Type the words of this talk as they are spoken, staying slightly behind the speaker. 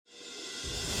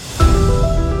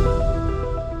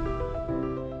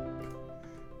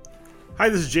Hi,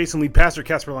 this is Jason, lead pastor at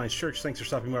Casper Alliance Church. Thanks for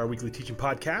stopping by our weekly teaching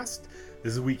podcast.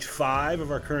 This is week 5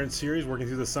 of our current series, working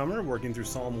through the summer, working through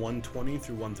Psalm 120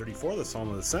 through 134, the Psalm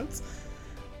of the Ascents.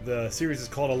 The series is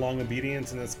called A Long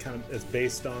Obedience, and it's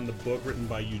based on the book written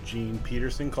by Eugene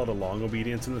Peterson called A Long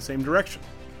Obedience in the Same Direction.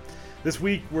 This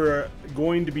week, we're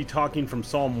going to be talking from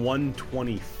Psalm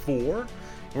 124, and we're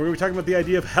going to be talking about the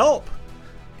idea of help,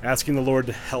 asking the Lord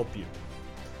to help you.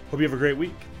 Hope you have a great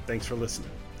week. Thanks for listening.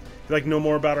 If you'd like to know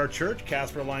more about our church,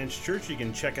 Casper Alliance Church, you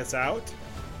can check us out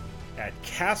at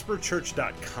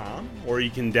casperchurch.com, or you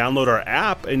can download our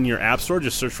app in your app store.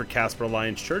 Just search for Casper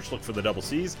Alliance Church, look for the double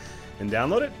C's, and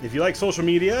download it. If you like social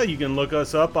media, you can look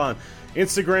us up on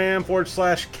Instagram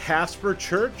 /Casper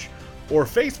Church or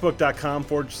Facebook.com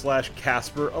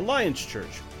 /Casper Alliance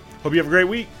Church. Hope you have a great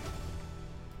week.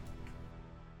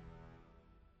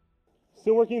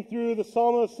 Still working through the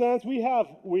Psalm of the Ascents. We have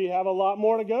a lot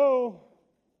more to go.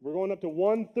 We're going up to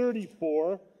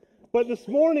 134. But this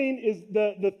morning is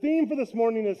the theme for this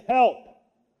morning is help.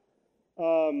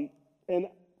 And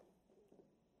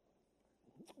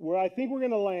where I think we're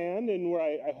going to land, and where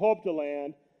I hope to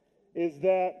land, is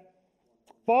that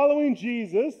following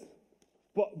Jesus,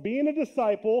 being a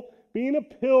disciple, being a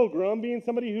pilgrim, being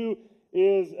somebody who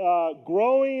is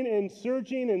growing and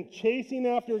searching and chasing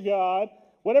after God,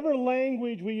 whatever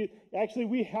language we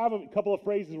have a couple of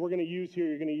phrases we're going to use here.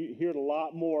 You're going to hear it a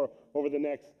lot more over the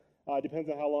next, depends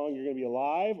on how long you're going to be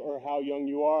alive or how young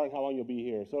you are and how long you'll be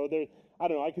here. So I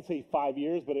don't know, I could say 5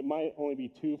 years, but it might only be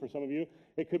 2 for some of you.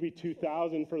 It could be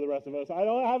 2,000 for the rest of us. I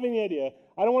don't have any idea.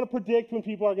 I don't want to predict when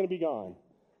people are going to be gone.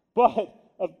 But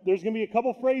there's going to be a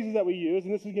couple phrases that we use,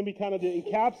 and this is going to be kind of to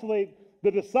encapsulate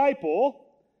the disciple,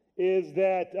 is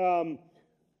that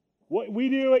what we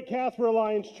do at Casper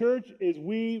Alliance Church is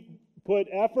we put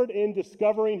effort in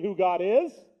discovering who God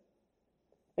is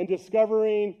and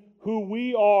discovering who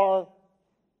we are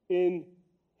in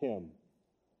Him.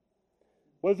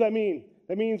 What does that mean?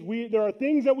 That means there are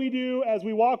things that we do as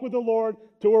we walk with the Lord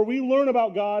to where we learn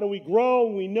about God and we grow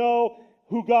and we know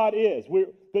who God is.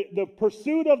 The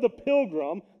pursuit of the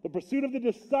pilgrim, the pursuit of the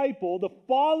disciple, the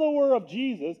follower of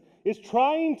Jesus is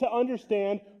trying to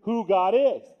understand who God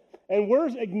is. And we're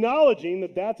acknowledging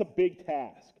that that's a big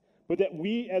task. But that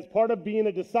we, as part of being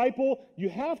a disciple, you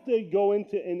have to go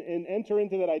into and enter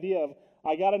into that idea of,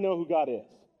 I got to know who God is.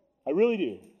 I really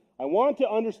do. I want to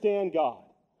understand God.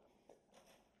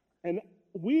 And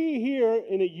we here,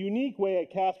 in a unique way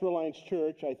at Casper Alliance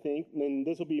Church, I think, and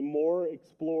this will be more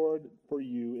explored for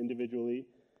you individually,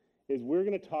 is we're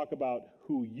going to talk about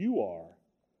who you are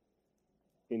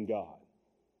in God.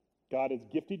 God has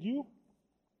gifted you.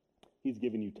 He's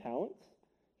given you talents.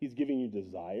 He's giving you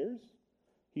desires.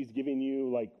 He's giving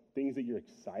you things that you're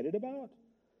excited about.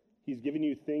 He's giving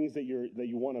you things that you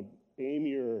want to aim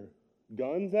your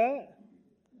guns at.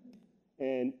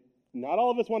 And not all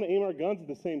of us want to aim our guns at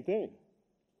the same thing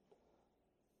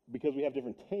because we have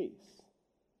different tastes.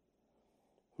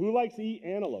 Who likes to eat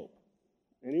antelope?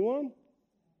 Anyone?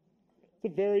 Who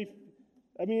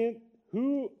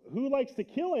likes to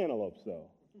kill antelopes though?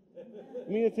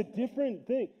 It's a different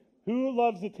thing. Who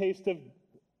loves the taste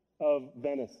of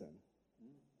venison?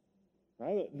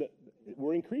 Right?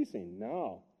 We're increasing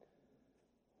now.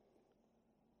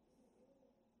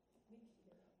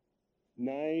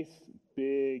 Nice,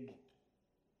 big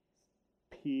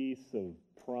piece of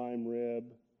prime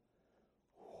rib.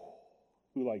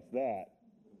 Who likes that?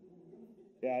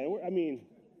 Yeah,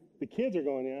 the kids are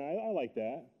going, yeah, I like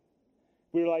that.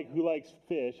 We're like, who likes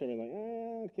fish?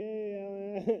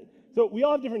 Okay. So we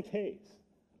all have different tastes.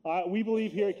 We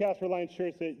believe here at Casper Alliance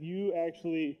Church that you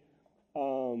actually,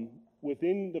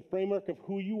 within the framework of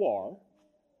who you are,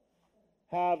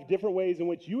 have different ways in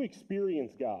which you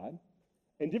experience God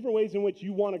and different ways in which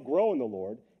you want to grow in the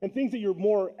Lord and things that you're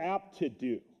more apt to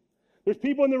do. There's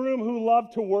people in the room who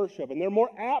love to worship and they're more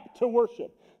apt to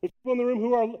worship. There's people in the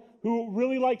room who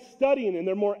really like studying and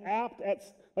they're more apt at,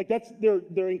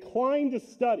 they're inclined to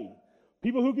study.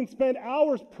 People who can spend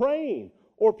hours praying.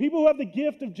 Or people who have the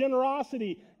gift of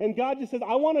generosity, and God just says,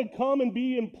 I want to come and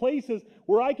be in places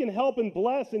where I can help and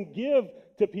bless and give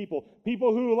to people.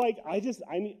 People who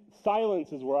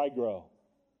silence is where I grow.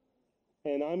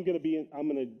 And I'm going to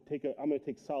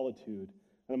take solitude,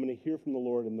 and I'm going to hear from the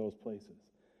Lord in those places.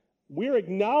 We're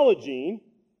acknowledging,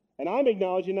 and I'm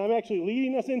actually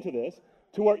leading us into this,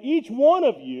 to where each one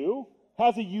of you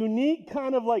has a unique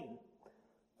kind of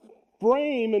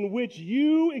frame in which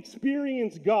you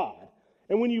experience God.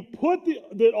 And when you put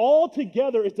it all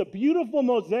together, it's a beautiful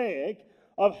mosaic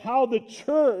of how the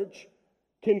church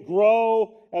can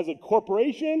grow as a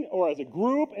corporation or as a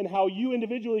group and how you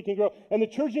individually can grow. And the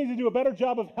church needs to do a better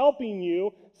job of helping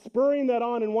you, spurring that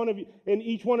on in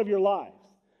each one of your lives.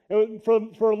 And for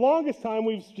the longest time,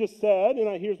 we've just said,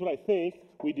 and here's what I think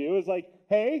we do, is like,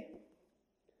 hey,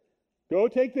 go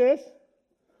take this.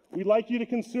 We'd like you to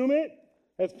consume it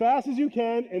as fast as you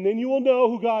can, and then you will know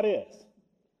who God is.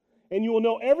 And you will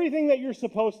know everything that you're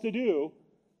supposed to do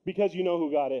because you know who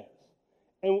God is.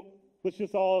 And let's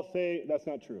just all say that's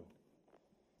not true.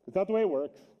 It's not the way it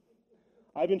works.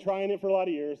 I've been trying it for a lot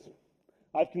of years.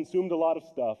 I've consumed a lot of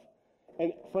stuff.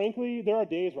 And frankly, there are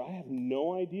days where I have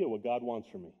no idea what God wants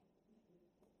from me.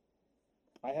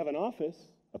 I have an office,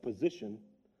 a position,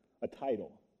 a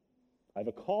title. I have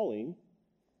a calling,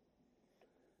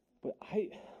 but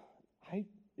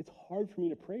it's hard for me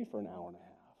to pray for an hour and a half.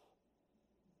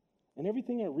 And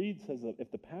everything I read says that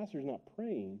if the pastor's not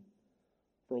praying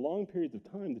for long periods of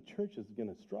time, the church is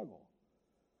going to struggle.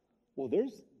 Well,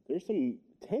 there's some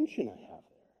tension I have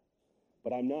there,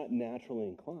 but I'm not naturally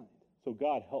inclined. So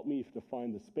God, help me to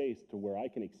find the space to where I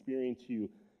can experience you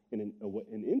in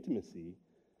an intimacy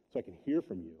so I can hear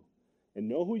from you and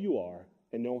know who you are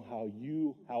and know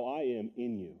how I am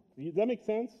in you. Does that make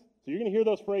sense? So you're going to hear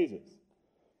those phrases.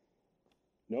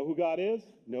 Know who God is,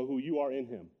 know who you are in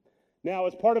him. Now,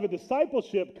 as part of a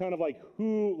discipleship, kind of like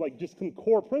just some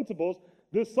core principles,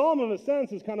 this Psalm of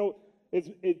Ascents is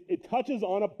it touches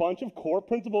on a bunch of core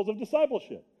principles of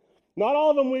discipleship. Not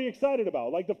all of them we're excited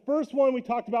about. Like the first one, we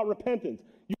talked about repentance.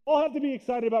 You all have to be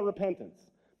excited about repentance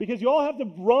because you all have to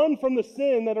run from the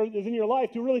sin that is in your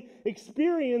life to really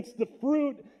experience the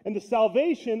fruit and the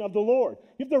salvation of the Lord.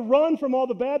 You have to run from all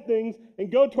the bad things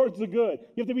and go towards the good.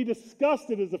 You have to be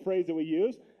disgusted is the phrase that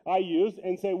I use,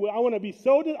 and say, well,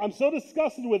 I'm so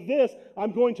disgusted with this,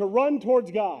 I'm going to run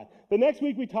towards God. The next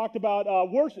week we talked about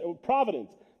providence,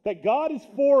 that God is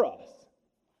for us.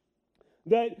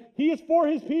 That he is for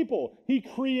his people. He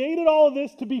created all of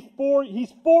this to be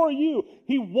he's for you.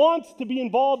 He wants to be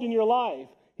involved in your life.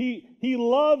 He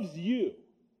loves you.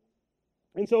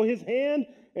 And so his hand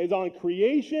is on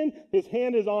creation. His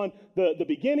hand is on the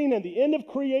beginning and the end of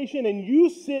creation, and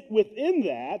you sit within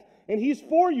that, and he's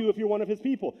for you if you're one of his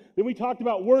people. Then we talked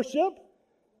about worship.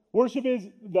 Worship is,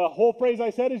 the whole phrase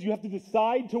I said is you have to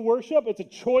decide to worship. It's a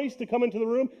choice to come into the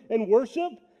room and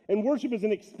worship. And worship is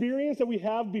an experience that we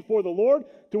have before the Lord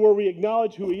to where we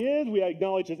acknowledge who he is, we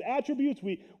acknowledge his attributes,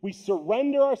 we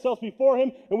surrender ourselves before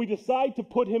him, and we decide to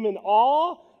put him in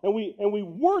awe, and we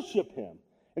worship him.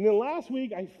 And then last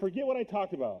week, I forget what I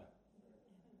talked about.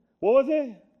 What was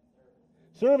it?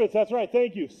 Service, that's right,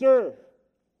 thank you, serve.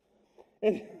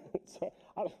 And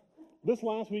this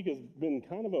last week has been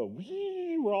kind of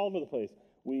we're all over the place.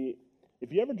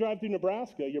 If you ever drive through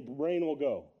Nebraska, your brain will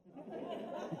go.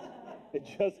 It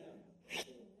just,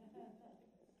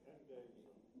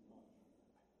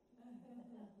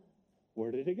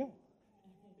 where did it go?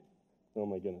 Oh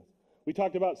my goodness. We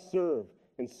talked about serve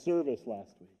and service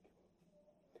last week.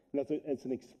 And it's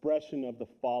an expression of the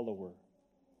follower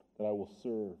that I will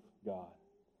serve God.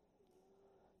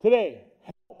 Today,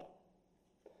 help.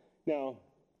 Now,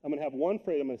 I'm going to have one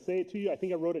phrase. I'm going to say it to you. I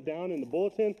think I wrote it down in the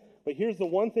bulletin. But here's the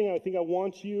one thing I think I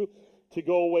want you to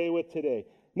go away with today.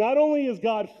 Not only is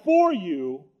God for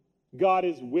you, God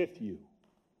is with you.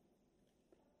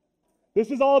 This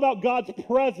is all about God's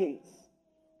presence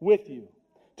with you.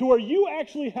 To where you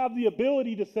actually have the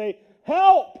ability to say,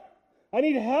 help! I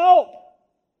need help!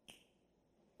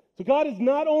 So God is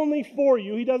not only for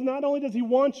you, not only does he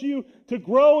want you to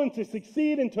grow and to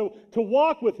succeed and to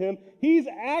walk with him, he's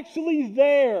actually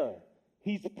there.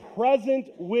 He's present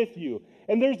with you.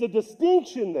 And there's a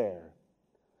distinction there.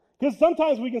 Because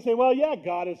sometimes we can say, well, yeah,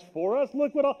 God is for us.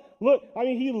 Look,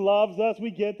 he loves us. We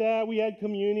get that. We had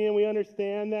communion. We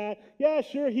understand that. Yeah,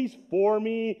 sure, he's for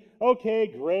me. Okay,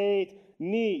 great,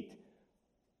 neat.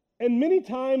 And many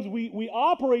times we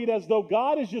operate as though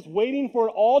God is just waiting for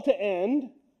it all to end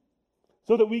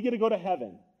so that we get to go to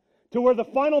heaven. To where the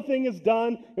final thing is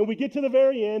done and we get to the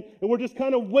very end and we're just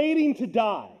kind of waiting to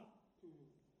die.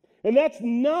 And that's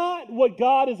not what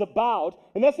God is about,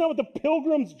 and that's not what the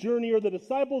pilgrim's journey or the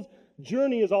disciples'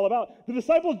 journey is all about. The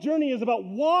disciples' journey is about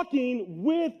walking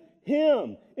with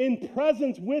him, in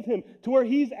presence with him, to where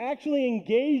he's actually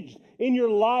engaged in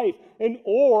your life, and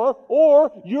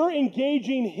or you're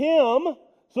engaging him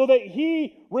so that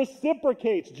he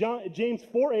reciprocates. James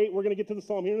 4:8, we're going to get to the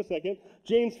psalm here in a second.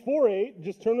 James 4:8,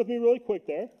 just turn with me really quick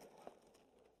there.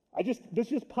 This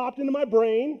just popped into my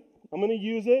brain. I'm going to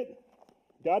use it.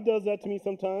 God does that to me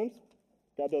sometimes.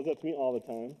 God does that to me all the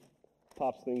time.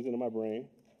 Pops things into my brain.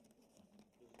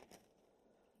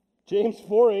 James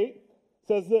 4:8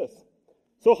 says this.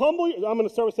 So I'm going to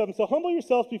start with 7. So humble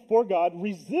yourselves before God,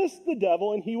 resist the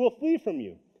devil, and he will flee from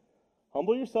you.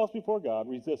 Humble yourselves before God,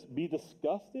 resist. Be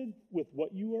disgusted with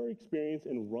what you are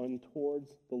experiencing and run towards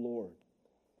the Lord.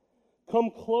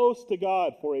 Come close to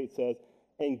God, 4:8 says,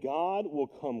 and God will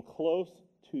come close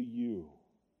to you.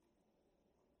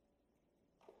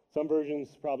 Some versions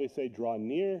probably say, draw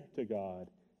near to God,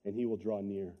 and he will draw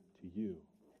near to you.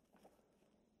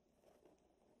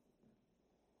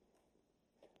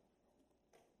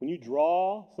 When you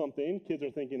draw something, kids are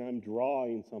thinking, I'm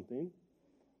drawing something.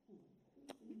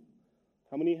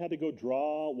 How many had to go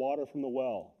draw water from the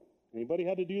well? Anybody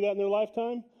had to do that in their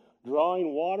lifetime?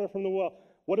 Drawing water from the well.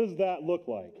 What does that look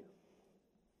like?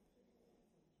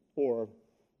 Or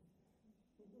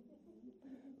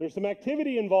there's some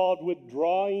activity involved with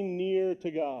drawing near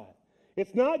to God.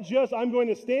 It's not just, I'm going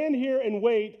to stand here and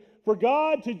wait for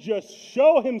God to just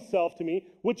show himself to me,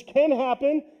 which can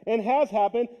happen and has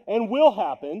happened and will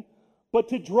happen. But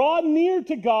to draw near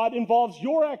to God involves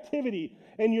your activity,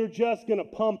 and you're just going to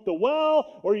pump the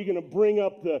well, or you're going to bring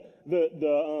up the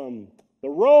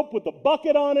rope with the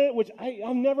bucket on it, which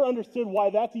I've never understood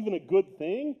why that's even a good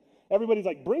thing. Everybody's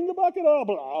like, bring the bucket up,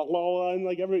 blah, blah, and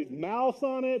like everybody's mouths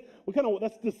on it.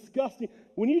 That's disgusting.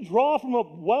 When you draw from a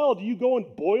well, do you go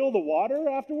and boil the water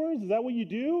afterwards? Is that what you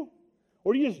do?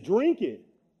 Or do you just drink it?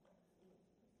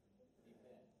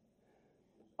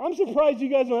 I'm surprised you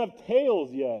guys don't have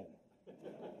tails yet.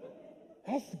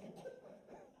 I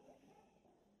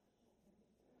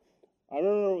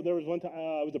remember there was one time,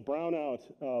 it was a brownout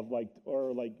of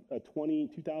a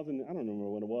 2000, I don't remember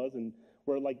when it was, and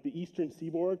where like the eastern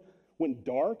seaboard went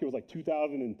dark. It was like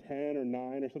 2010 or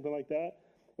 9 or something like that.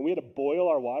 And we had to boil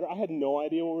our water. I had no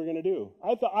idea what we were going to do.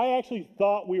 I actually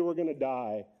thought we were going to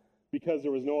die because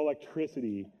there was no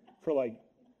electricity for like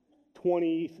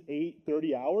 28,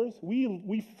 30 hours.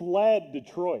 We fled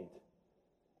Detroit.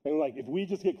 And like, if we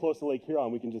just get close to Lake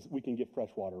Huron, we can get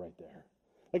fresh water right there.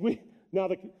 Like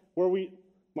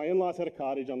my in-laws had a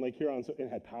cottage on Lake Huron, so it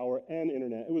had power and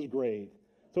internet. It was great.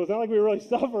 So it's not like we were really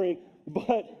suffering,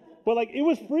 but like it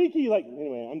was freaky. Like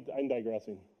anyway, I'm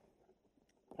digressing.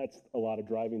 That's a lot of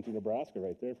driving through Nebraska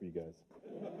right there for you guys.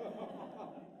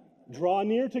 Draw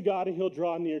near to God, and he'll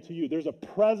draw near to you. There's a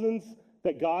presence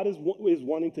that God is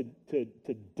wanting to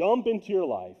dump into your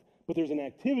life, but there's an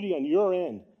activity on your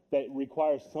end that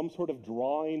requires some sort of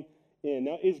drawing in.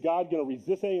 Now, is God going to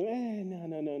resist anything?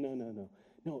 No.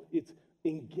 No, it's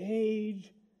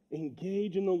engage in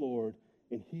the Lord,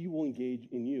 and he will engage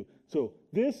in you. So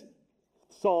this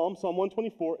Psalm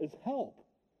 124, is help.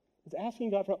 It's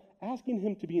asking God for help, asking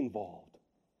him to be involved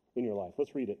in your life.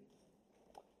 Let's read it.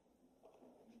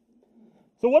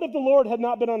 So what if the Lord had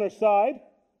not been on our side?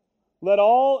 Let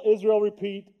all Israel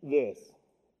repeat this.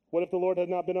 What if the Lord had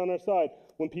not been on our side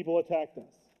when people attacked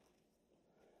us?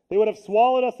 They would have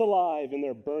swallowed us alive in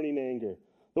their burning anger.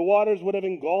 The waters would have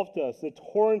engulfed us. The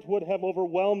torrent would have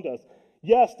overwhelmed us.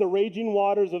 Yes, the raging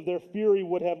waters of their fury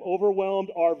would have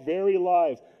overwhelmed our very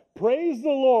lives. Praise the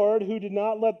Lord, who did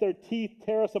not let their teeth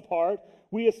tear us apart.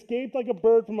 We escaped like a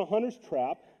bird from a hunter's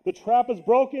trap. The trap is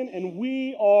broken, and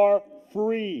we are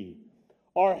free.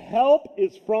 Our help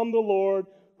is from the Lord,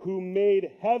 who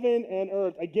made heaven and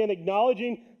earth. Again,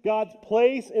 acknowledging God's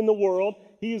place in the world.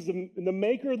 He is the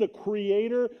maker, the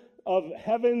creator of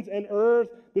heavens and earth.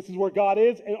 This is where God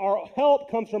is, and our help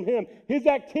comes from him. His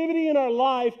activity in our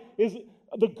life is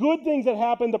the good things that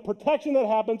happen, the protection that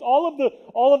happens, all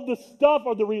of the stuff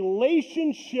or the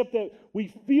relationship that we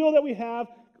feel that we have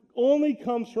only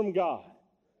comes from God.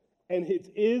 And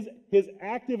it is his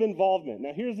active involvement.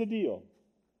 Now here's the deal.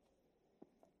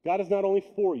 God is not only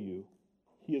for you,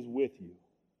 he is with you.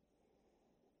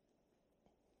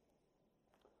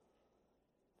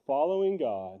 Following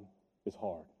God is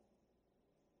hard.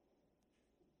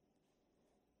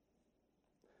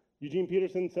 Eugene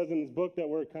Peterson says in his book that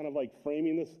we're kind of like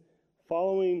framing this,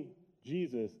 following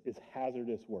Jesus is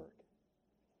hazardous work.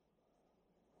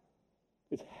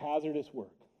 It's hazardous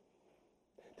work.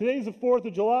 Today's the 4th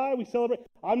of July. We celebrate.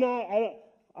 I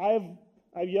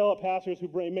yell at pastors who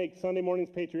make Sunday mornings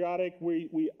patriotic.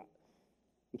 I'm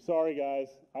sorry, guys.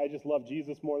 I just love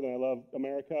Jesus more than I love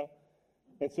America.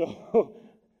 And so,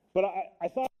 but I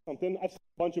thought of something. I've seen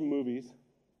a bunch of movies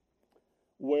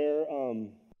where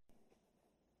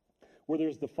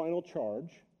there's the final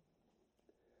charge,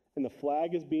 and the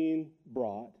flag is being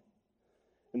brought,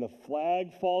 and the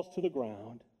flag falls to the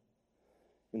ground,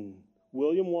 and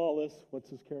William Wallace, what's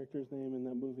his character's name in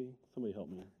that movie? Somebody help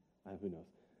me. Who knows?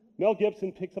 Mel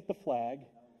Gibson picks up the flag,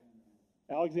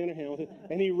 Alexander Hamilton,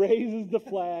 and he raises the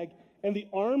flag, and the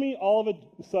army all of a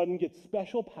sudden gets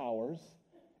special powers,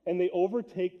 and they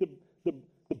overtake the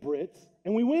Brits,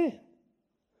 and we win.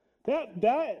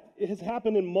 That has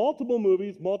happened in multiple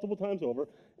movies, multiple times over,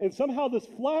 and somehow this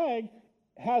flag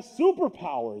has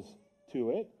superpowers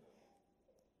to it,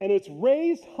 and it's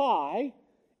raised high,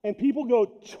 and people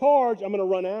go, charge, I'm going to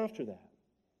run after that.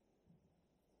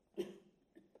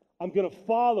 I'm going to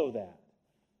follow that.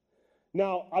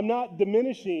 Now, I'm not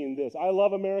diminishing this. I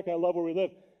love America. I love where we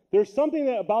live. There's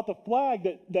something about the flag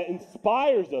that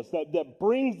inspires us, that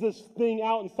brings this thing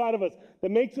out inside of us,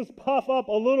 that makes us puff up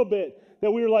a little bit,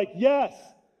 that we're like, yes,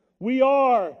 we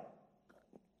are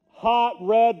hot,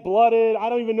 red-blooded, I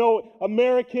don't even know,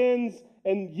 Americans,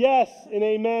 and yes, and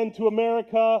amen to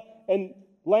America, and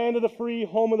land of the free,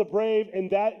 home of the brave,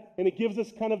 and it gives us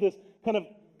kind of this kind of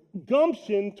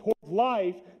gumption towards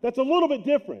life that's a little bit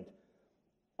different.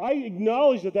 I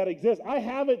acknowledge that exists. I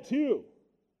have it too.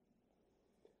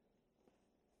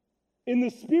 In the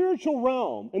spiritual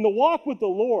realm, in the walk with the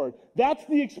Lord, that's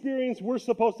the experience we're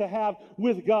supposed to have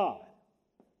with God.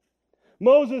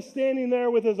 Moses standing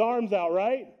there with his arms out,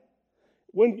 right?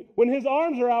 When his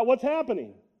arms are out, what's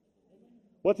happening?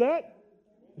 What's that?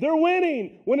 They're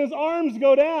winning. When his arms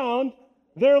go down,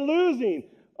 they're losing.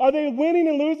 Are they winning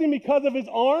and losing because of his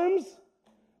arms?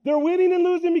 They're winning and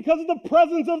losing because of the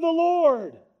presence of the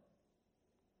Lord.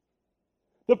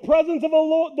 The presence of the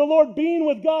Lord being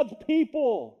with God's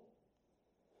people.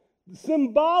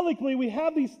 Symbolically, we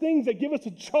have these things that give us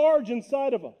a charge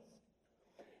inside of us.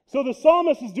 So the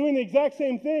psalmist is doing the exact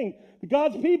same thing.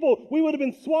 God's people, we would have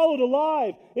been swallowed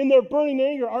alive in their burning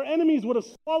anger. Our enemies would have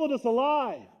swallowed us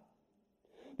alive.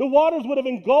 The waters would have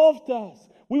engulfed us.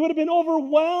 We would have been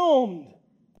overwhelmed.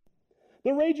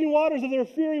 The raging waters of their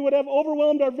fury would have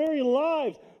overwhelmed our very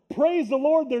lives. Praise the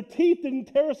Lord, their teeth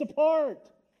didn't tear us apart.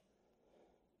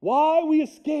 Why we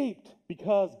escaped?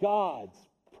 Because God's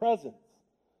presence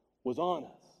was on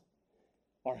us.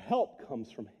 Our help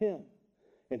comes from Him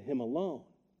and Him alone.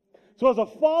 So as a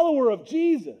follower of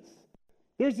Jesus,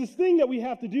 there's this thing that we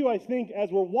have to do, I think,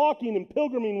 as we're walking and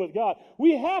pilgriming with God.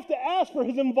 We have to ask for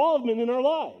His involvement in our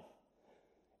life.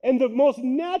 And the most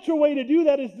natural way to do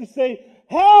that is to say,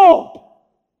 help!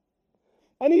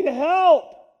 I need help.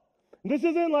 This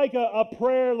isn't like a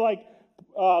prayer like,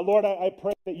 Lord, I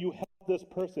pray that you help this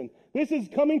person. This is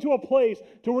coming to a place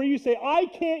to where you say, I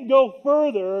can't go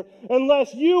further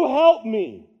unless you help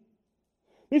me.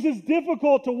 This is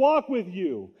difficult to walk with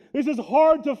you. This is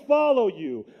hard to follow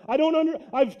you.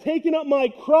 I've taken up my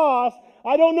cross.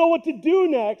 I don't know what to do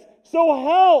next. So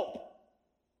help.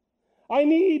 I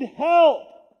need help.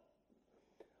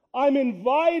 I'm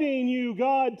inviting you,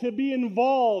 God, to be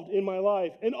involved in my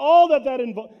life and all that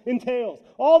entails,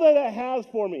 all that has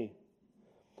for me.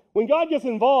 When God gets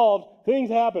involved, things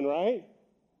happen, right?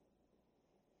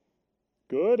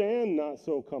 Good and not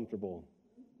so comfortable.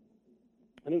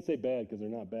 I didn't say bad because they're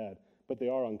not bad, but they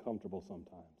are uncomfortable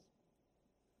sometimes.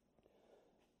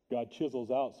 God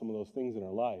chisels out some of those things in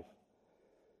our life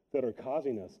that are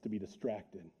causing us to be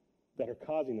distracted, that are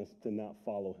causing us to not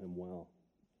follow Him well.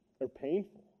 They're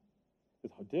painful.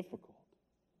 It's difficult.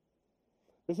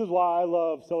 This is why I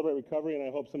love Celebrate Recovery, and I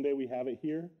hope someday we have it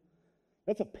here.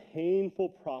 That's a painful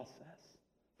process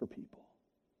for people.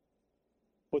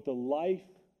 But the life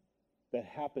that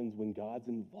happens when God's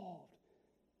involved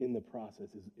in the process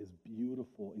is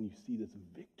beautiful, and you see this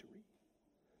victory.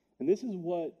 And this is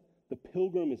what the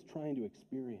pilgrim is trying to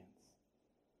experience.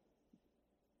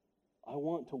 I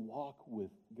want to walk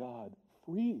with God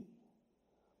freely.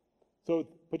 So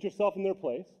put yourself in their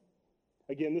place.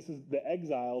 Again, this is the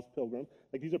exiles pilgrim.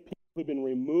 Like, these are people who've been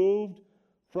removed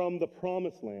from the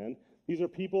promised land. These are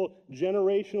people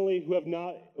generationally who have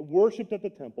not worshiped at the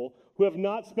temple, who have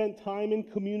not spent time in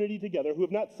community together, who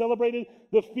have not celebrated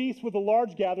the feast with a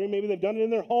large gathering. Maybe they've done it in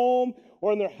their home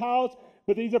or in their house.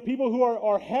 But these are people who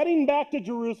are heading back to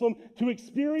Jerusalem to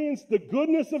experience the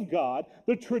goodness of God,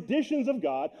 the traditions of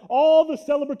God, all the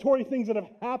celebratory things that have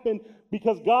happened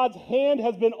because God's hand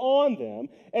has been on them.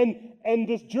 And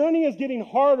this journey is getting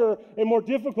harder and more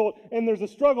difficult, and there's a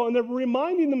struggle. And they're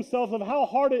reminding themselves of how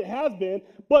hard it has been.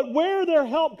 But where their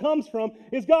help comes from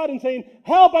is God and saying,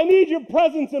 help, I need your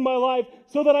presence in my life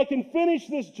so that I can finish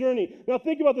this journey. Now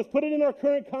think about this. Put it in our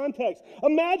current context.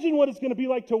 Imagine what it's going to be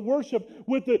like to worship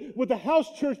with the house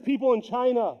church people in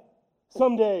China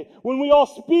someday, when we all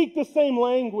speak the same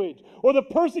language, or the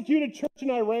persecuted church in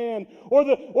Iran, or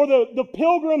the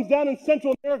pilgrims down in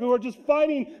Central America who are just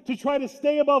fighting to try to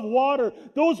stay above water.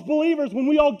 Those believers, when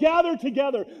we all gather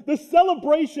together, the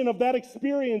celebration of that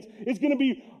experience is going to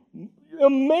be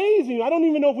amazing. I don't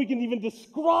even know if we can even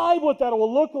describe what that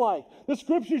will look like. The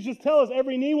scriptures just tell us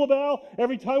every knee will bow,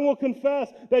 every tongue will confess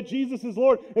that Jesus is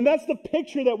Lord. And that's the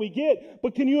picture that we get.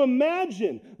 But can you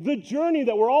imagine the journey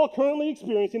that we're all currently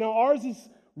experiencing? Now, ours is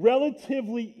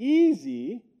relatively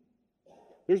easy.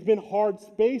 There's been hard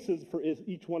spaces for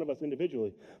each one of us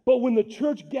individually. But when the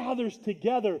church gathers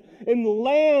together and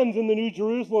lands in the New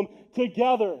Jerusalem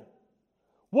together,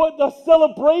 what a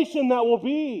celebration that will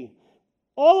be.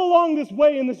 All along this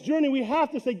way in this journey, we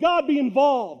have to say, God, be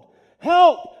involved.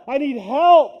 Help! I need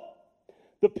help.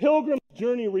 The pilgrim's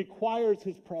journey requires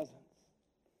his presence.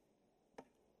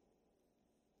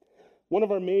 One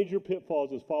of our major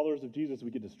pitfalls as followers of Jesus,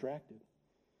 we get distracted.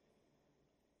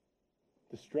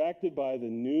 Distracted by the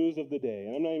news of the day.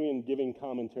 And I'm not even giving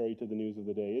commentary to the news of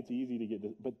the day. It's easy to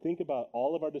get, but think about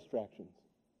all of our distractions.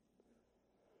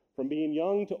 From being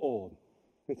young to old.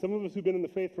 And some of us who've been in the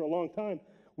faith for a long time,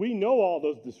 we know all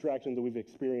those distractions that we've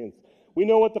experienced. We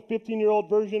know what the 15-year-old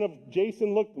version of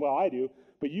Jason looked, well, I do,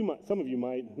 but some of you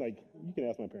might, like, you can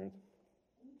ask my parents.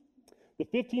 The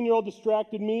 15-year-old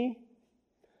distracted me,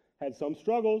 had some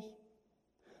struggles.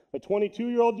 The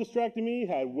 22-year-old distracted me,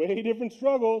 had way different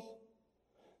struggles.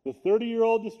 The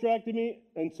 30-year-old distracted me,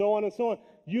 and so on and so on.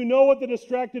 You know what the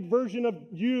distracted version of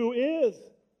you is. Is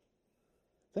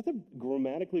that the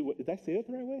grammatically, did I say that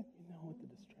the right way? You know what the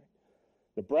distracted.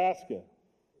 Nebraska.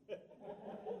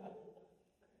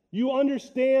 You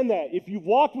understand that. If you've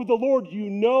walked with the Lord, you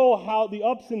know how the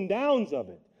ups and downs of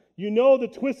it. You know the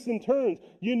twists and turns.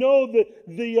 You know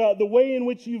the way in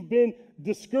which you've been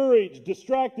discouraged,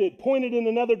 distracted, pointed in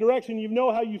another direction. You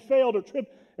know how you failed or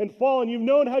tripped and fallen. You've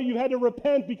known how you had to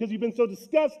repent because you've been so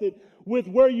disgusted with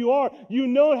where you are. You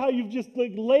know how you've just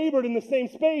labored in the same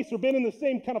space or been in the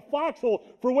same kind of foxhole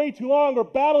for way too long or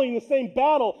battling the same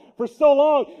battle for so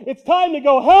long. It's time to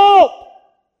go, help!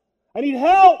 I need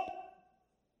help!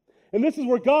 And this is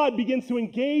where God begins to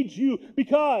engage you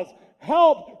because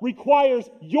help requires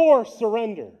your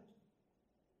surrender.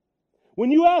 When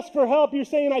you ask for help, you're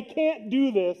saying, I can't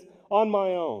do this on my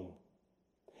own.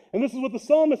 And this is what the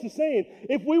psalmist is saying.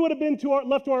 If we would have been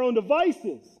left to our own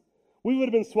devices, we would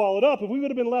have been swallowed up. If we would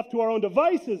have been left to our own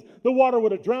devices, the water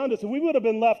would have drowned us. If we would have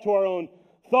been left to our own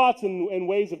thoughts and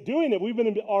ways of doing it, we've been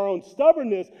in our own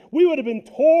stubbornness, we would have been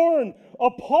torn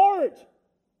apart.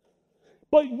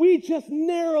 But we just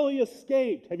narrowly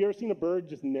escaped. Have you ever seen a bird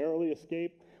just narrowly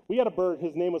escape? We had a bird,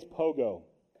 his name was Pogo.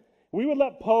 We would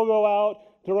let Pogo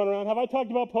out to run around. Have I talked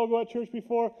about Pogo at church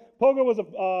before? Pogo was a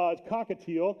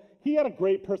cockatiel. He had a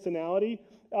great personality.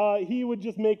 He would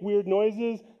just make weird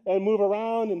noises and move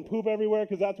around and poop everywhere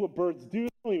because that's what birds do. They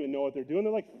don't even know what they're doing.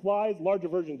 They're like flies, larger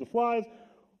versions of flies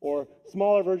or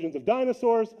smaller versions of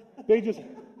dinosaurs. And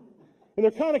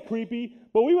they're kind of creepy,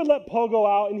 but we would let Pogo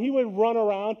out and he would run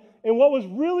around. And what was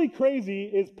really crazy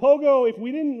is Pogo, if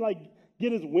we didn't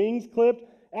get his wings clipped,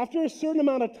 after a certain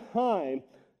amount of time,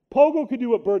 Pogo could do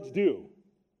what birds do.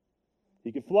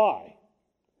 He could fly.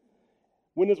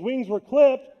 When his wings were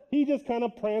clipped, he just kind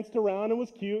of pranced around and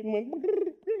was cute and went,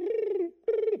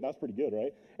 that's pretty good,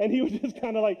 right? And he would just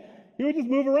kind of he would just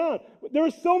move around. There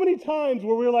were so many times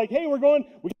where we were like, hey, we got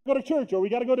to go to church, or we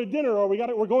got to go to dinner, or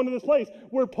we're going to this place,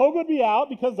 where Pogo would be out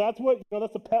because that's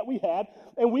the pet we had,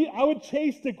 and I would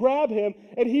chase to grab him,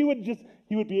 and he would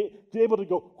be able to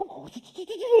go,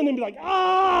 and then be like,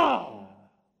 ah,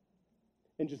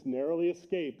 and just narrowly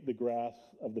escape the grasp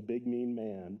of the big mean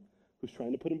man who's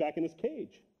trying to put him back in his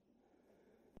cage.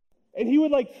 And he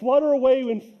would flutter away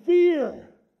in fear,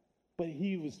 but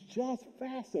he was just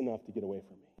fast enough to get away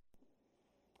from me.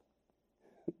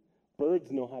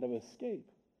 Birds know how to escape.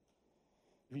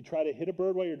 If you try to hit a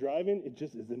bird while you're driving, it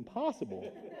just is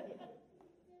impossible.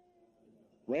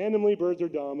 Randomly, birds are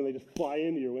dumb and they just fly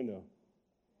into your window.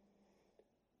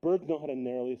 Birds know how to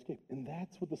narrowly escape. And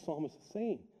that's what the psalmist is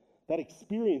saying. That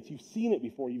experience, you've seen it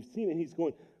before, you've seen it. He's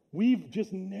going, we've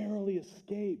just narrowly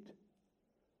escaped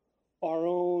our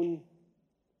own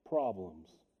problems.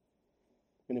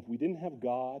 And if we didn't have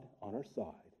God on our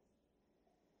side,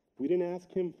 if we didn't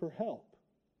ask him for help,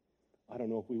 I don't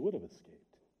know if we would have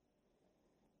escaped.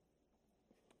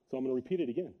 So I'm going to repeat it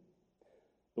again.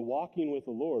 The walking with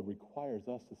the Lord requires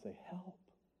us to say, help.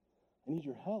 I need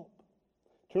your help.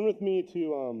 Turn with me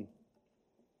to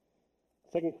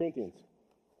 2 Corinthians.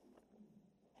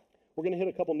 We're going to hit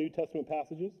a couple New Testament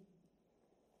passages.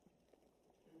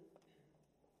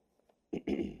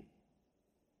 2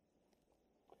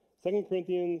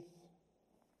 Corinthians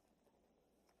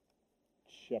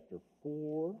chapter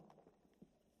 4.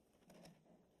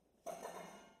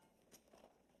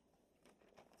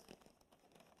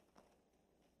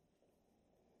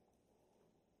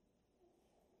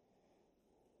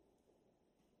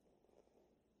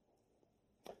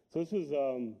 So this is,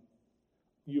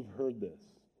 you've heard this.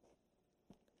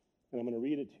 And I'm going to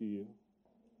read it to you.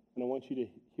 And I want you to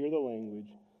hear the language.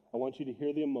 I want you to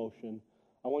hear the emotion.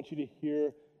 I want you to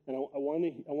hear, and I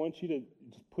want you to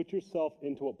just put yourself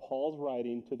into what Paul's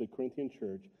writing to the Corinthian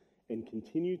church and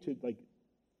continue to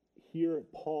hear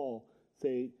Paul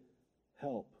say,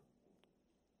 help.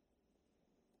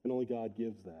 And only God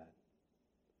gives that.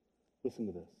 Listen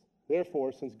to this.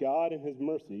 Therefore, since God in his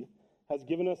mercy has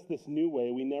given us this new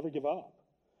way, we never give up.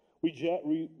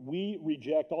 We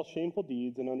reject all shameful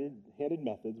deeds and underhanded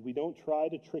methods. We don't try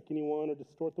to trick anyone or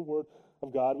distort the word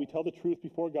of God. We tell the truth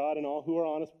before God, and all who are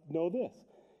honest know this.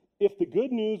 If the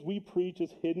good news we preach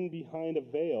is hidden behind a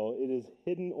veil, it is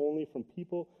hidden only from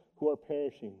people who are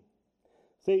perishing.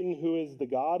 Satan, who is the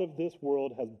god of this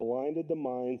world, has blinded the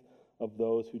minds of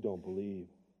those who don't believe.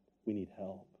 We need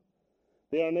help.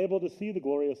 They are unable to see the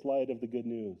glorious light of the good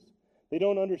news. They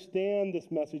don't understand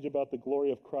this message about the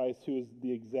glory of Christ, who is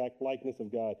the exact likeness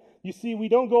of God. You see, we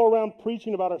don't go around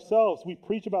preaching about ourselves. We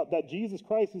preach about that Jesus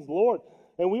Christ is Lord,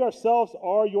 and we ourselves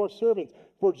are your servants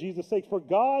for Jesus' sake. For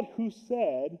God, who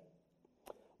said,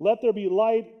 let there be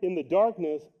light in the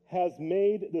darkness, has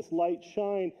made this light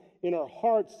shine in our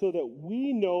hearts so that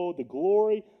we know the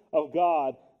glory of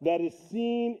God that is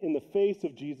seen in the face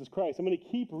of Jesus Christ. I'm going to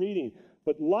keep reading.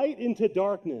 But light into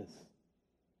darkness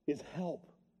is help.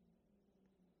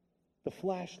 The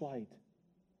flashlight.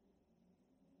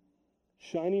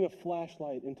 Shining a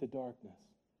flashlight into darkness.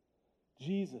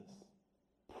 Jesus,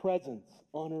 presence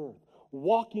on earth,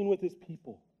 walking with his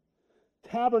people.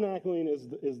 Tabernacling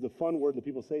is the fun word that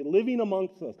people say. Living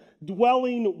amongst us,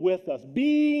 dwelling with us,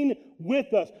 being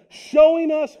with us,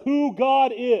 showing us who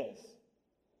God is,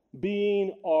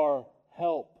 being our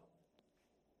help.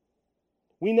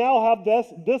 We now have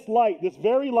this light, this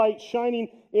very light shining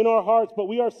in our hearts, but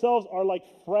we ourselves are like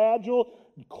fragile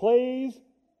clay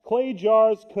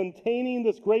jars containing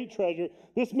this great treasure.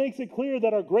 This makes it clear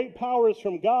that our great power is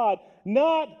from God,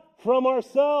 not from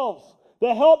ourselves.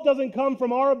 The help doesn't come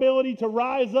from our ability to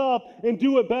rise up and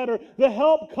do it better. The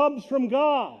help comes from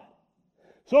God.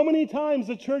 So many times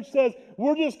the church says,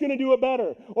 we're just going to do it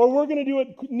better, or we're going to do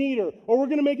it neater, or we're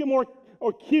going to make it more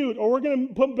or cute, or we're going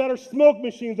to put better smoke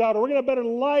machines out, or we're going to have better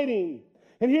lighting.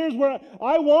 And here's where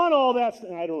I want all that.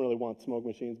 I don't really want smoke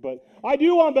machines, but I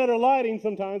do want better lighting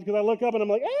sometimes because I look up and I'm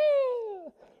like,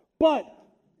 ah! But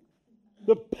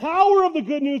the power of the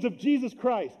good news of Jesus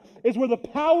Christ is where the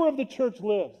power of the church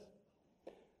lives.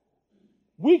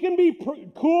 We can be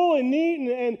cool and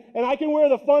neat, and I can wear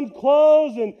the fun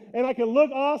clothes, and I can look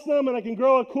awesome, and I can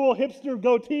grow a cool hipster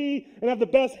goatee, and have the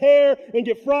best hair, and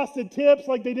get frosted tips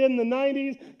like they did in the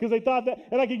 90s, because they thought that,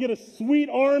 and I could get a sweet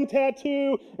arm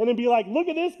tattoo, and then be like, look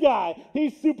at this guy,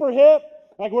 he's super hip.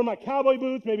 I can wear my cowboy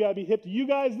boots, maybe I'd be hip to you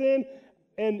guys then,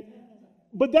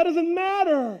 but that doesn't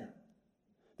matter.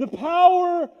 The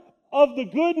power of the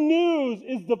good news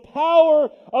is the power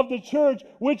of the church,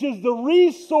 which is the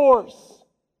resource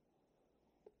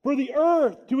for the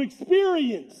earth to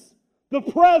experience the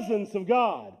presence of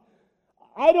God.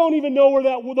 I don't even know where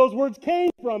those words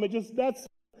came from. I didn't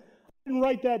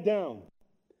write that down.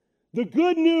 The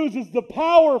good news is the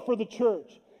power for the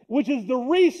church, which is the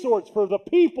resource for the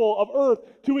people of earth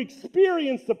to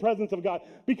experience the presence of God.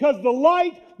 Because the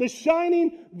light, the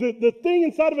shining, the thing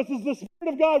inside of us is the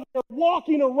Spirit of God. We are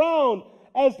walking around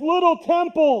as little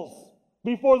temples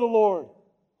before the Lord,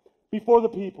 before the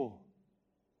people,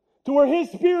 to where His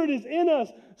Spirit is in us.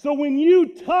 So when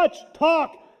you touch,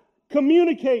 talk,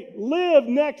 communicate, live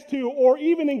next to, or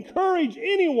even encourage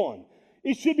anyone,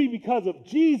 it should be because of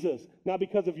Jesus, not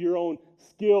because of your own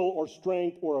skill or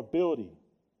strength or ability.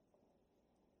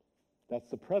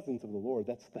 That's the presence of the Lord.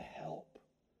 That's the help,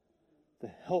 the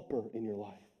helper in your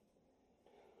life.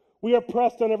 We are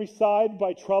pressed on every side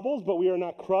by troubles, but we are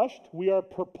not crushed. We are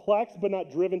perplexed, but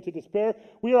not driven to despair.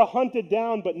 We are hunted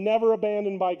down, but never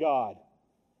abandoned by God.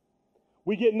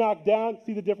 We get knocked down.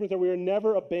 See the difference there? We are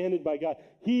never abandoned by God.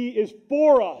 He is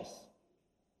for us.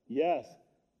 Yes,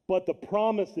 but the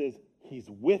promise is He's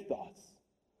with us.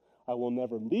 I will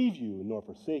never leave you nor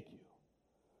forsake you.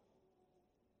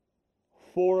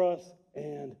 For us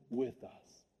and with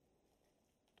us.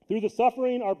 Through the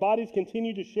suffering, our bodies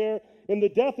continue to share in the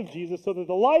death of Jesus, so that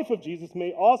the life of Jesus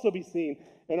may also be seen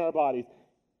in our bodies.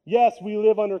 Yes, we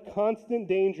live under constant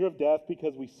danger of death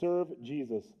because we serve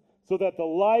Jesus, so that the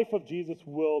life of Jesus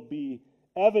will be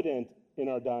evident in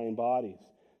our dying bodies.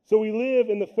 So we live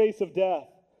in the face of death,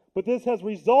 but this has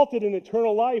resulted in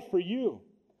eternal life for you.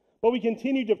 But we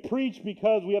continue to preach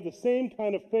because we have the same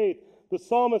kind of faith the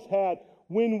psalmist had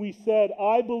when we said,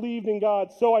 I believed in God,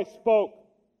 so I spoke.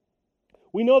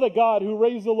 We know that God, who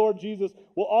raised the Lord Jesus,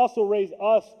 will also raise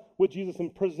us with Jesus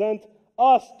and present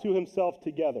us to himself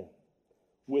together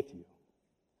with you.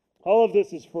 All of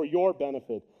this is for your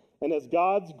benefit. And as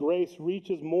God's grace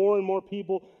reaches more and more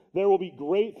people, there will be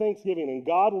great thanksgiving, and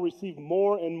God will receive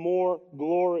more and more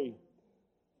glory.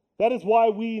 That is why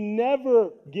we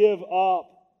never give up.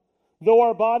 Though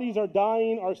our bodies are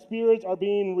dying, our spirits are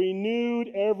being renewed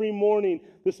every morning.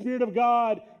 The Spirit of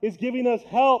God is giving us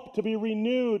help to be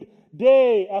renewed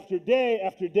day after day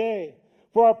after day.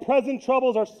 For our present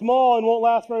troubles are small and won't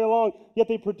last very long, yet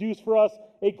they produce for us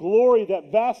a glory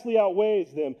that vastly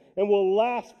outweighs them and will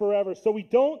last forever. So we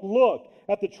don't look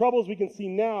at the troubles we can see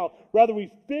now. Rather,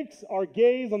 we fix our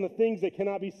gaze on the things that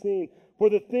cannot be seen. For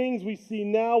the things we see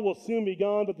now will soon be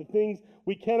gone, but the things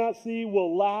we cannot see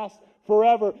will last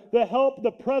forever. The help,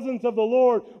 the presence of the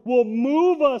Lord will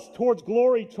move us towards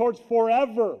glory, towards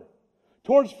forever.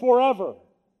 Towards forever.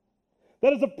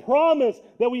 That is a promise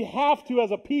that we have to, as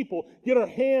a people, get our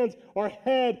hands, our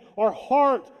head, our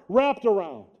heart wrapped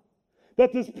around.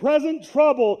 That this present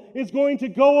trouble is going to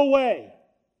go away.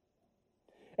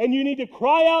 And you need to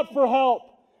cry out for help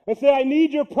and say, I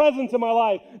need your presence in my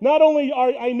life. Not only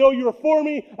I know you're for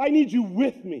me, I need you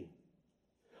with me.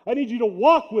 I need you to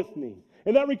walk with me.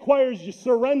 And that requires you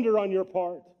surrender on your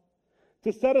part.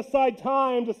 To set aside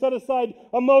time, to set aside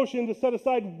emotion, to set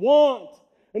aside want.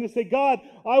 And to say, God,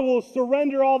 I will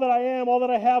surrender all that I am, all that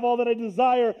I have, all that I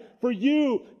desire for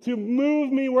you to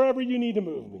move me wherever you need to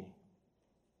move me.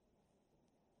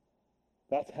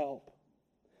 That's help.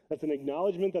 That's an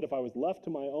acknowledgement that if I was left to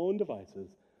my own devices,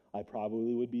 I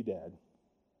probably would be dead.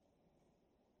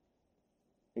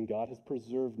 And God has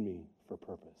preserved me for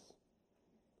purpose.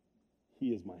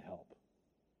 He is my help.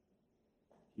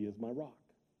 He is my rock.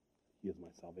 He is my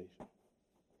salvation.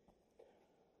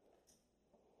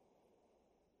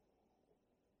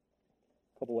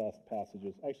 A couple last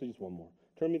passages. Actually, just one more.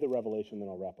 Turn me to Revelation, then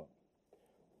I'll wrap up.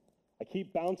 I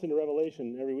keep bouncing to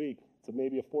Revelation every week. It's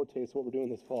maybe a foretaste of what we're doing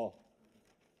this fall.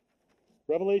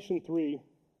 Revelation 3,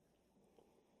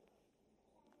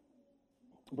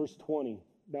 verse 20.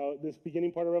 Now, this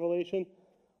beginning part of Revelation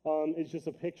is just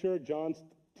a picture. John's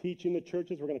teaching the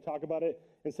churches. We're going to talk about it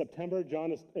in September.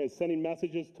 John is sending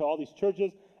messages to all these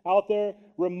churches out there,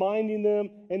 reminding them,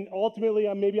 and ultimately,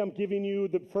 maybe I'm giving you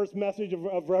the first message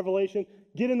of Revelation.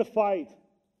 Get in the fight.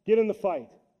 Get in the fight.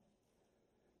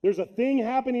 There's a thing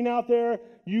happening out there.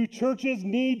 You churches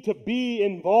need to be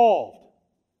involved.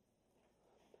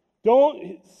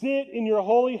 Don't sit in your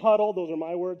holy huddle. Those are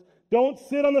my words. Don't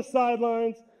sit on the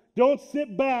sidelines. Don't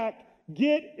sit back.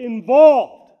 Get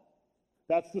involved.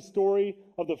 That's the story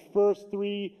of the first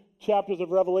 3 chapters of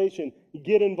Revelation.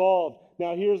 Get involved.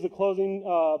 Now here's the closing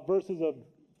verses of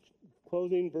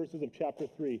chapter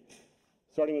 3,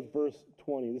 starting with verse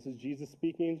 20. This is Jesus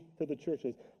speaking to the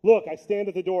churches. Look, I stand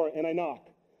at the door and I knock.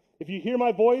 If you hear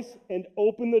my voice and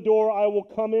open the door, I will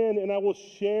come in and I will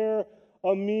share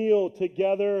a meal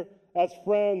together as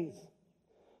friends.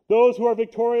 Those who are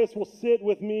victorious will sit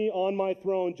with me on my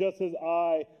throne, just as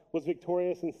I was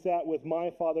victorious and sat with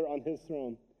my Father on his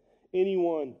throne.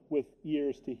 Anyone with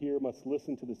ears to hear must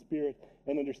listen to the Spirit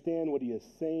and understand what he is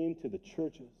saying to the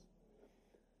churches.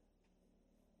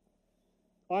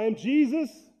 I am Jesus,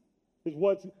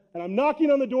 and I'm knocking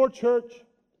on the door, church.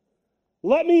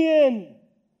 Let me in.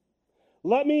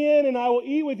 Let me in and I will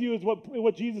eat with you is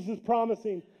what Jesus is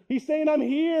promising. He's saying, I'm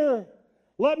here.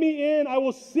 Let me in. I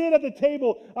will sit at the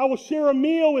table. I will share a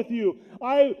meal with you.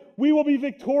 We will be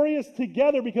victorious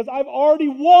together because I've already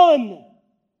won.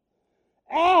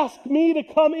 Ask me to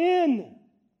come in.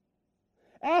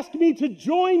 Ask me to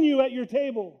join you at your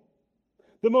table.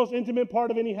 The most intimate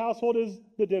part of any household is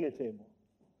the dinner table.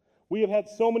 We have had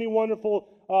so many wonderful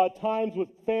times with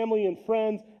family and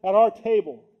friends at our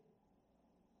table.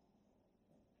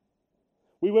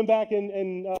 We went back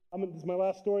and this is my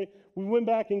last story. We went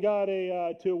back and got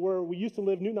to where we used to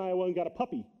live, Newton, Iowa, and got a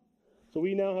puppy. So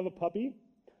we now have a puppy.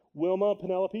 Wilma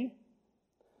Penelope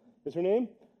is her name.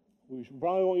 We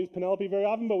probably won't use Penelope very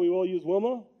often, but we will use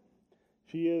Wilma.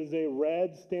 She is a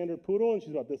red standard poodle, and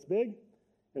she's about this big.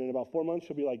 And in about 4 months,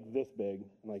 she'll be like this big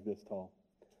and like this tall.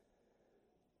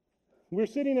 We're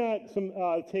sitting at some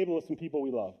table with some people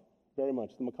we love very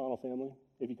much, the McConnell family.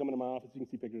 If you come into my office, you can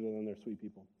see pictures of them. They're sweet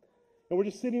people. And we're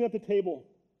just sitting at the table,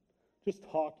 just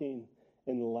talking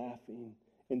and laughing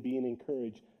and being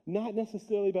encouraged. Not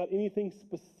necessarily about anything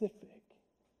specific,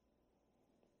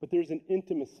 but there's an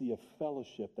intimacy of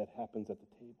fellowship that happens at the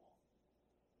table.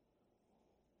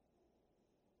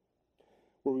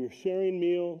 Where we're sharing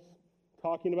meals,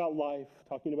 talking about life,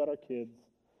 talking about our kids,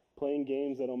 playing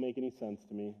games that don't make any sense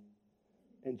to me,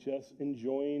 and just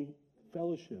enjoying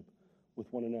fellowship with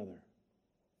one another.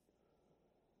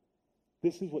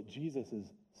 This is what Jesus is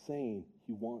saying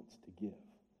he wants to give.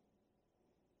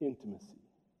 Intimacy,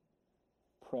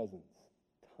 presence,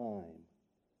 time,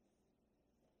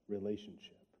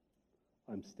 relationship.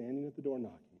 I'm standing at the door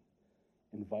knocking.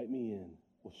 Invite me in.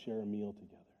 We'll share a meal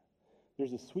together.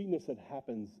 There's a sweetness that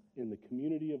happens in the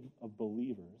community of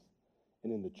believers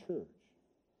and in the church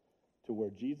to where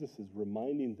Jesus is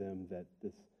reminding them that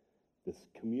this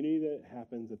community that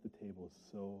happens at the table is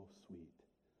so sweet.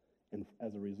 And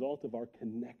as a result of our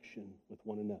connection with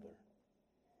one another,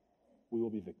 we will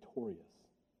be victorious.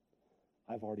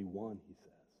 I've already won, he says.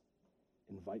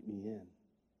 Invite me in.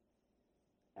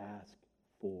 Ask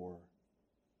for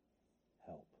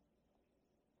help.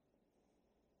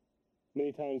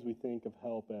 Many times we think of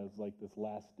help as like this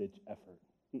last-ditch effort.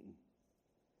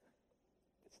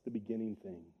 It's the beginning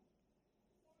thing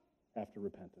after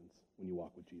repentance when you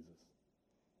walk with Jesus.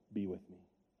 Be with me.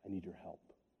 I need your help.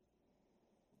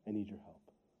 I need your help.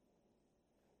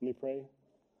 Let me pray,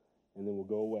 and then we'll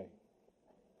go away.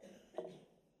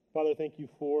 Father, thank you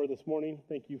for this morning.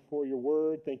 Thank you for your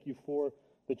word. Thank you for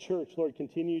the church. Lord,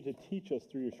 continue to teach us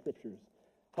through your scriptures.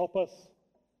 Help us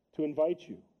to invite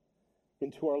you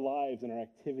into our lives and our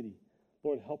activity.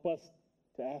 Lord, help us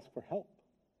to ask for help.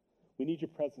 We need your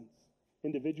presence,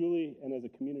 individually and as a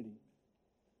community.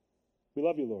 We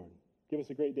love you, Lord. Give us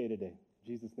a great day today. In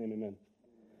Jesus' name, amen.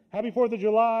 Happy 4th of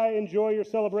July. Enjoy your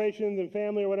celebrations and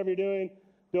family or whatever you're doing.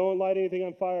 Don't light anything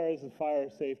on fire. This is fire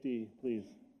safety, please.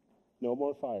 No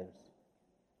more fires.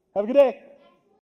 Have a good day.